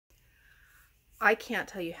I can't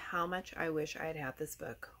tell you how much I wish I had had this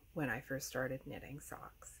book when I first started knitting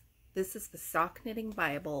socks. This is the Sock Knitting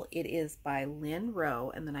Bible. It is by Lynn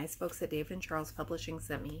Rowe, and the nice folks at David & Charles Publishing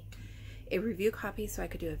sent me a review copy so I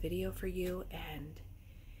could do a video for you. And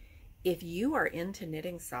if you are into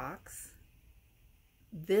knitting socks,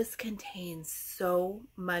 this contains so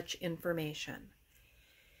much information.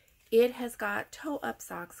 It has got toe-up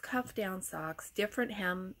socks, cuff-down socks, different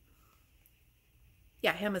hem.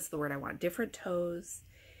 Yeah, hem is the word I want. Different toes.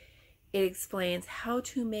 It explains how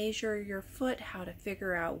to measure your foot, how to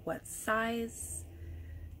figure out what size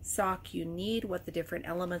sock you need, what the different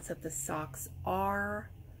elements of the socks are.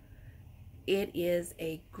 It is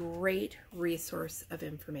a great resource of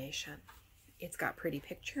information. It's got pretty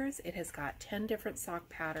pictures. It has got 10 different sock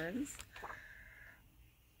patterns.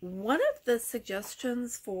 One of the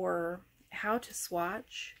suggestions for how to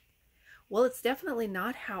swatch, well, it's definitely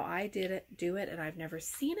not how I do it, and I've never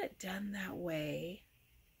seen it done that way.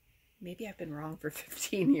 Maybe I've been wrong for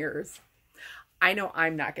 15 years. I know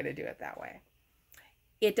I'm not going to do it that way.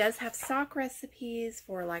 It does have sock recipes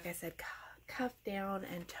for, like I said, cuff down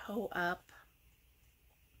and toe up.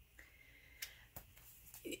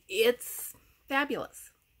 It's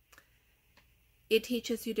fabulous. It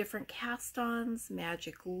teaches you different cast-ons,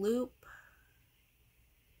 magic loop,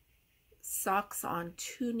 socks on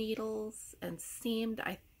 2 needles, and seamed.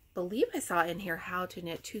 I believe I saw in here how to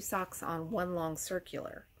knit 2 socks on 1 long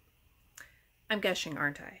circular. I'm gushing,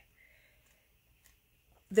 aren't I?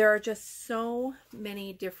 There are just so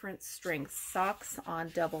many different strengths. Socks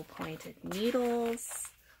on double pointed needles,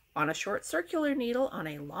 on a short circular needle, on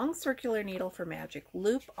a long circular needle for magic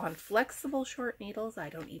loop, on flexible short needles. I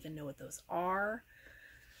don't even know what those are.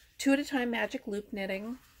 2 at a time magic loop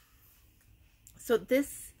knitting. So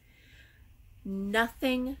this,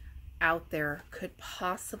 nothing out there could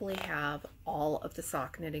possibly have all of the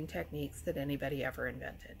sock knitting techniques that anybody ever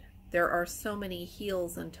invented. There are so many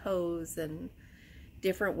heels and toes and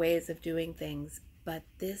different ways of doing things, but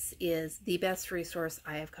this is the best resource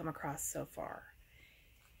I have come across so far.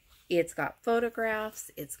 It's got photographs,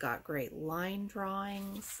 it's got great line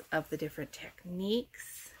drawings of the different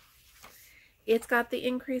techniques. It's got the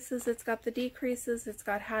increases, it's got the decreases, it's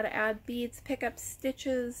got how to add beads, pick up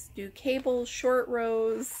stitches, do cables, short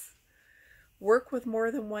rows, work with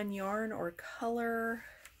more than 1 yarn or color.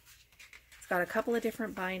 It's got a couple of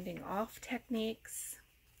different binding off techniques.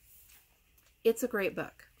 It's a great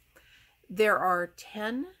book. There are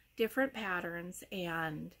 10 different patterns,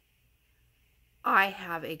 and I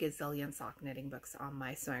have a gazillion sock knitting books on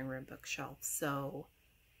my sewing room bookshelf, so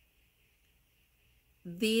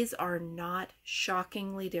these are not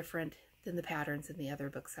shockingly different than the patterns in the other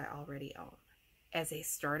books I already own. As a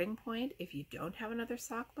starting point, if you don't have another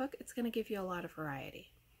sock book, it's going to give you a lot of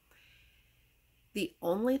variety. The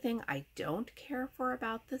only thing I don't care for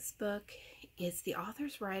about this book is the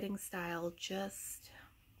author's writing style.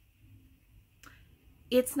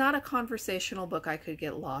 It's not a conversational book I could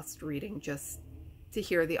get lost reading just to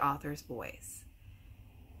hear the author's voice.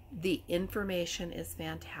 The information is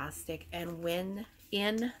fantastic, and when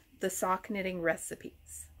in the sock knitting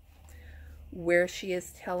recipes, where she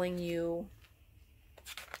is telling you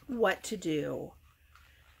what to do,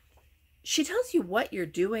 she tells you what you're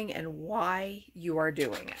doing and why you are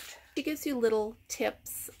doing it. She gives you little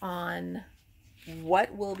tips on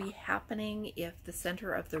what will be happening if the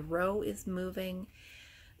center of the row is moving.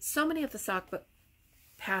 So many of the sock book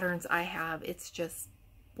patterns I have, it's just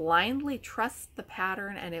blindly trust the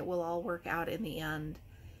pattern and it will all work out in the end.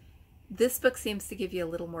 This book seems to give you a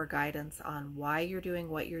little more guidance on why you're doing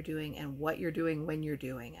what you're doing and what you're doing when you're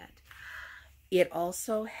doing it. It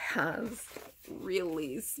also has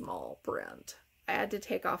really small print. I had to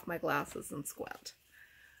take off my glasses and squint.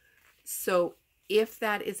 So if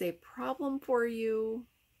that is a problem for you,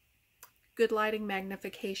 good lighting,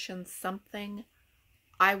 magnification, something,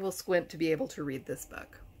 I will squint to be able to read this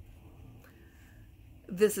book.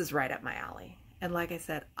 This is right up my alley. And like I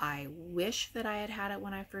said, I wish that I had had it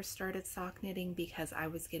when I first started sock knitting, because I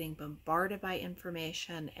was getting bombarded by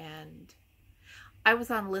information, and I was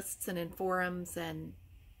on lists and in forums, and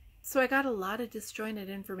so I got a lot of disjointed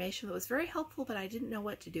information that was very helpful, but I didn't know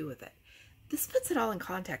what to do with it. This puts it all in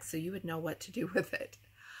context so you would know what to do with it.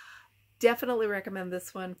 Definitely recommend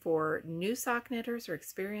this one for new sock knitters or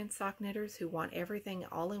experienced sock knitters who want everything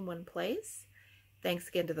all in one place. Thanks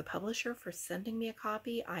again to the publisher for sending me a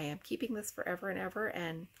copy. I am keeping this forever and ever,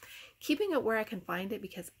 and keeping it where I can find it,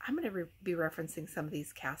 because I'm going to be referencing some of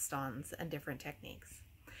these cast-ons and different techniques.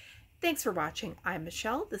 Thanks for watching. I'm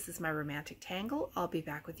Michelle. This is my Romantic Tangle. I'll be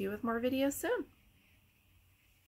back with you with more videos soon.